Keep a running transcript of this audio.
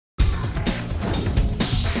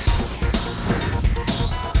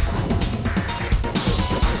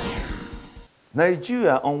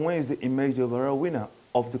Nigeria on Wednesday emerged the overall winner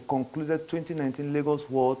of the concluded 2019 Lagos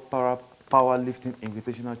World Powerlifting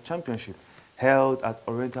Invitational Championship held at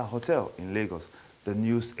Oriental Hotel in Lagos. The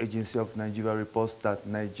news agency of Nigeria reports that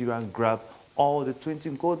Nigeria grabbed all the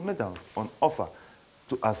 20 gold medals on offer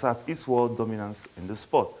to assert its world dominance in the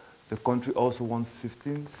sport. The country also won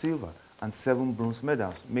 15 silver and 7 bronze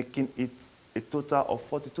medals, making it a total of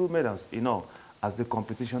 42 medals in all as the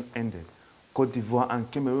competition ended. Côte d'Ivoire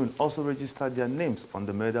and Cameroon also registered their names on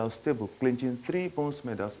the medals table, clinching 3 bronze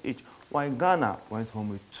medals each, while Ghana went home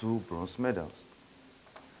with 2 bronze medals.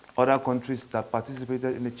 Other countries that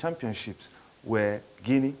participated in the championships were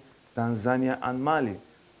Guinea, Tanzania, and Mali.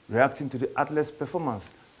 Reacting to the athletes'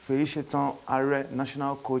 performance, Feichetan Are,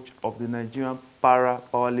 national coach of the Nigerian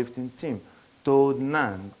powerlifting team, told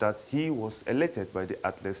NAN that he was elated by the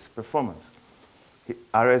athletes' performance.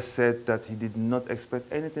 Are said that he did not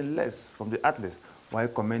expect anything less from the athletes, while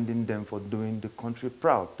commending them for doing the country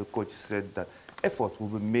proud. The coach said that effort will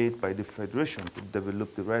be made by the federation to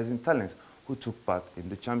develop the rising talents who took part in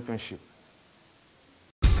the championship.